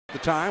The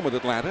time with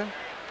Atlanta.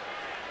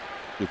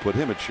 We put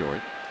him at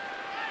short.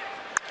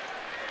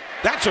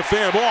 That's a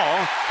fair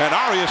ball, and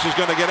Arias is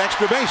going to get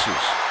extra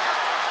bases.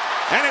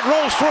 And it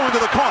rolls through into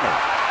the corner.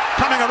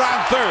 Coming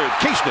around third,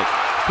 Kieschnick.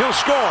 He'll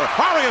score.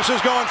 Arias is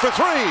going for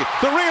three.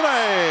 The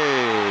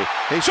relay.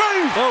 He's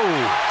safe.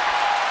 Oh.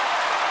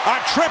 A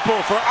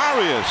triple for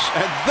Arias,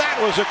 and that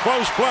was a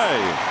close play.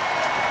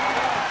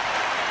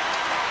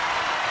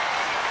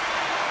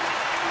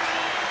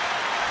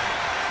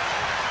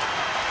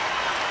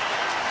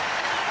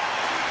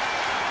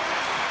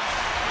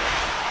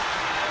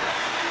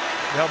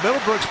 Now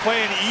Middlebrooks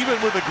playing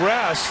even with the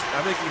grass.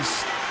 I think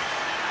he's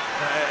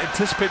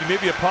anticipating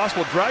maybe a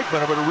possible drag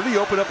runner, but it really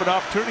opened up an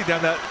opportunity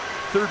down that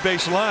third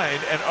base line,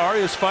 and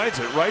Arias finds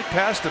it right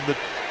past him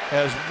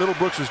as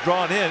Middlebrooks was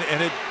drawn in,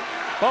 and it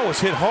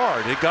was hit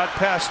hard. It got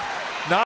past